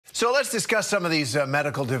So let's discuss some of these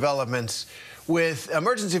medical developments with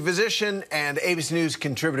emergency physician and ABC News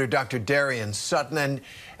contributor Dr. Darien Sutton.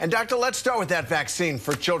 And doctor, let's start with that vaccine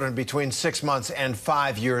for children between 6 months and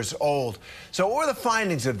 5 years old. So what are the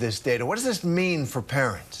findings of this data? What does this mean for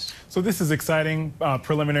parents? So this is exciting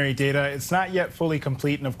preliminary data. It's not yet fully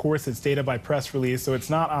complete, and of course it's data by press release, so it's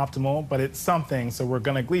not optimal, but it's something. So we're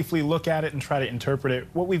going to gleefully look at it and try to interpret it.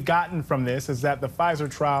 What we've gotten from this is that the Pfizer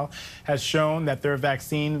trial has shown that their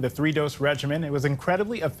vaccine, the 3-dose regimen, it was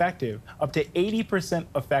incredibly effective, up to 80%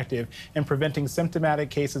 effective in preventing symptomatic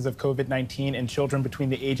cases of COVID-19 in children between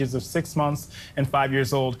the ages of 6 months and 5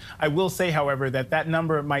 years old. I will say, however, that that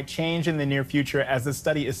number might change in the near future as the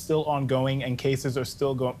study is still ongoing and cases are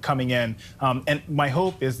still coming in. And my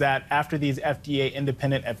hope is that after these FDA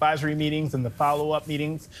independent advisory meetings and the follow-up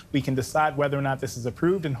meetings, we can decide whether or not this is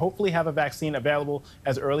approved and hopefully have a vaccine available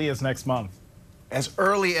as early as next month. As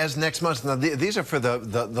early as next month. Now, these are for the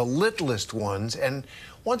littlest ones. And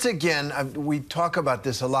once again, we talk about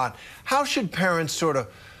this a lot. How should parents sort of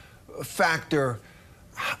factor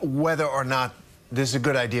whether or not this is a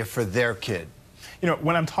good idea for their kid? You know,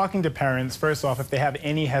 when I'm talking to parents, first off, if they have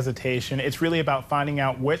any hesitation, it's really about finding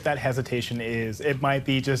out what that hesitation is. It might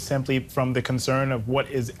be just simply from the concern of what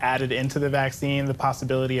is added into the vaccine, the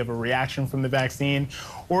possibility of a reaction from the vaccine,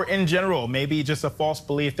 or in general, maybe just a false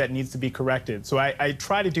belief that needs to be corrected. So I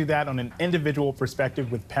try to do that on an individual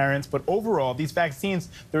perspective with parents, but overall, these vaccines,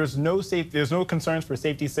 there's no concerns for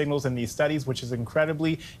safety signals in these studies, which is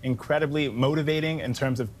incredibly motivating in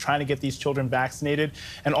terms of trying to get these children vaccinated.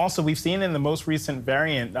 And also, we've seen in the most recent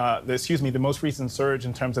the most recent surge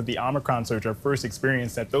in terms of the Omicron surge, our first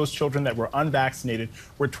experience, that those children that were unvaccinated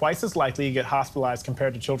were twice as likely to get hospitalized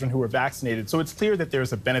compared to children who were vaccinated. So it's clear that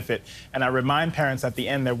there's a benefit. And I remind parents at the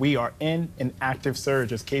end that we are in an active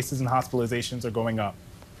surge as cases and hospitalizations are going up.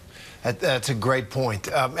 That's a great point.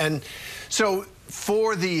 And so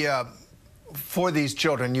for these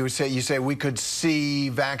children, you say we could see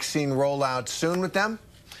vaccine rollout soon with them?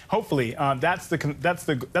 Hopefully, that's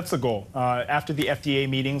the goal. After the FDA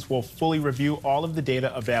meetings, we'll fully review all of the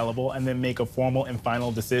data available and then make a formal and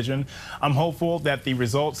final decision. I'm hopeful that the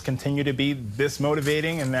results continue to be this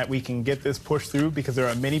motivating and that we can get this pushed through, because there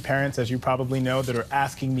are many parents, as you probably know, that are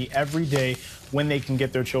asking me every day when they can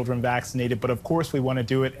get their children vaccinated. But of course, we want to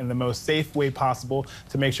do it in the most safe way possible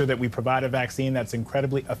to make sure that we provide a vaccine that's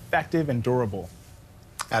incredibly effective and durable.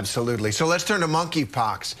 Absolutely. So let's turn to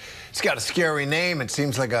monkeypox. It's got a scary name. It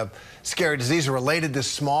seems like a scary disease related to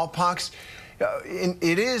smallpox.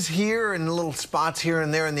 It is here in little spots here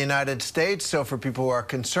and there in the United States. So for people who are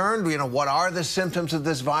concerned, what are the symptoms of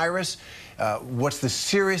this virus? What's the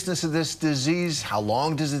seriousness of this disease? How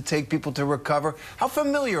long does it take people to recover? How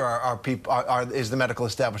familiar is the medical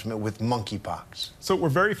establishment with monkeypox? So we're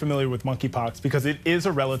very familiar with monkeypox because it is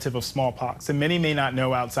a relative of smallpox, and many may not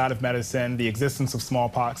know outside of medicine the existence of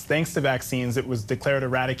smallpox. Thanks to vaccines, it was declared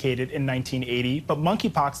eradicated in 1980, but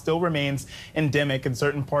monkeypox still remains endemic in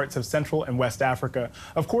certain parts of Central and West Africa.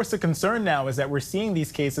 Of course, the concern now is that we're seeing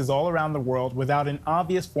these cases all around the world without an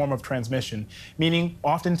obvious form of transmission, meaning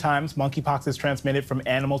oftentimes monkeypox is transmitted from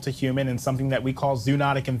animal to human in something that we call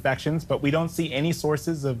zoonotic infections, but we don't see any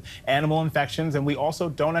sources of animal infections, and we also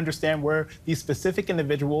don't understand where these specific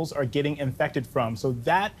individuals are getting infected from. So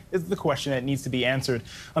that is the question that needs to be answered.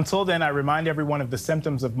 Until then, I remind everyone of the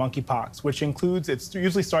symptoms of monkeypox, which includes, it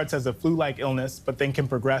usually starts as a flu-like illness, but then can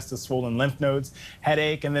progress to swollen lymph nodes,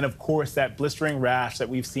 headache, and then of course that blistering rash that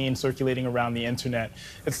we've seen circulating around the internet.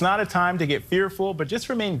 It's not a time to get fearful, but just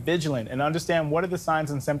remain vigilant and understand what are the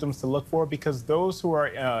signs and symptoms to look for, because those who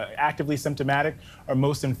are actively symptomatic are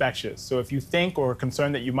most infectious. So if you think or are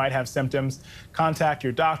concerned that you might have symptoms, contact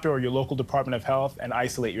your doctor or your local Department of Health and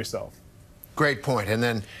isolate yourself. Great point. And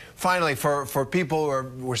then finally, for people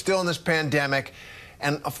who we're still in this pandemic,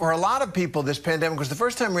 and for a lot of people, this pandemic was the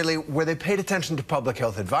first time really where they paid attention to public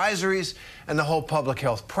health advisories and the whole public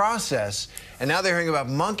health process. And now they're hearing about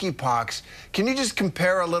monkeypox. Can you just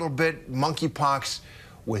compare a little bit monkeypox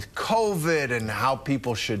with COVID and how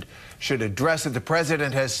people should address it? The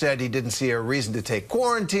president has said he didn't see a reason to take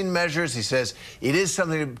quarantine measures. He says it is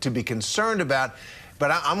something to be concerned about. But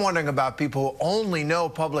I'm wondering about people who only know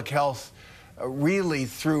public health really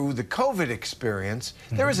through the COVID experience.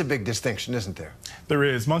 There is a big distinction, isn't there? There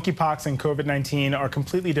is. Monkeypox and COVID-19 are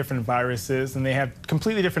completely different viruses, and they have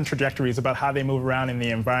completely different trajectories about how they move around in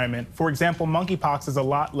the environment. For example, monkeypox is a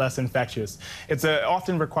lot less infectious. It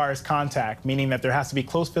often requires contact, meaning that there has to be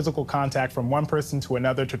close physical contact from one person to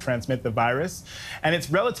another to transmit the virus, and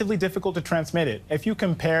it's relatively difficult to transmit it. If you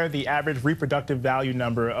compare the average reproductive value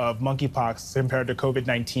number of monkeypox compared to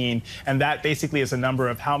COVID-19, and that basically is a number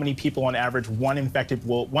of how many people on average one infected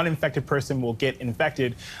person will get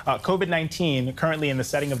infected. COVID-19, currently in the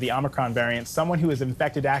setting of the Omicron variant, someone who is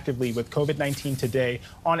infected actively with COVID-19 today,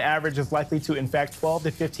 on average, is likely to infect 12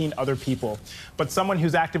 to 15 other people. But someone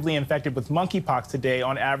who's actively infected with monkeypox today,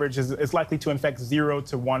 on average, is likely to infect 0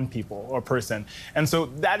 to 1 people or person. And so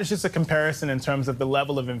that is just a comparison in terms of the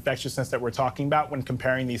level of infectiousness that we're talking about when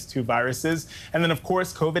comparing these two viruses. And then, of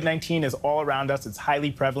course, COVID-19 is all around us. It's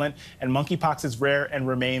highly prevalent, and monkeypox is rare and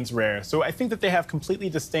remains rare. So I think that they have completely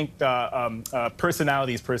distinct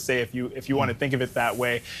personalities, per se, if you want to think of it that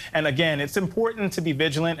way. And again, it's important to be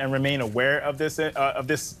vigilant and remain aware of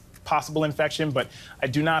this possible infection, but I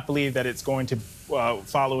do not believe that it's going to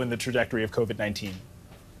follow in the trajectory of COVID-19.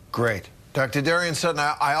 Great. Dr. Darien Sutton,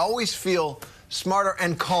 I always feel smarter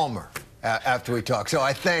and calmer after we talk, so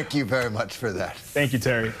I thank you very much for that. Thank you,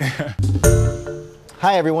 Terry.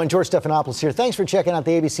 Hi, everyone. George Stephanopoulos here. Thanks for checking out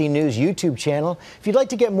the ABC News YouTube channel. If you'd like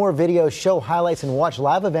to get more videos, show highlights, and watch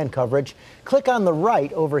live event coverage, click on the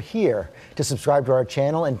right over here to subscribe to our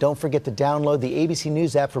channel. And don't forget to download the ABC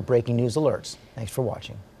News app for breaking news alerts. Thanks for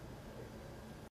watching.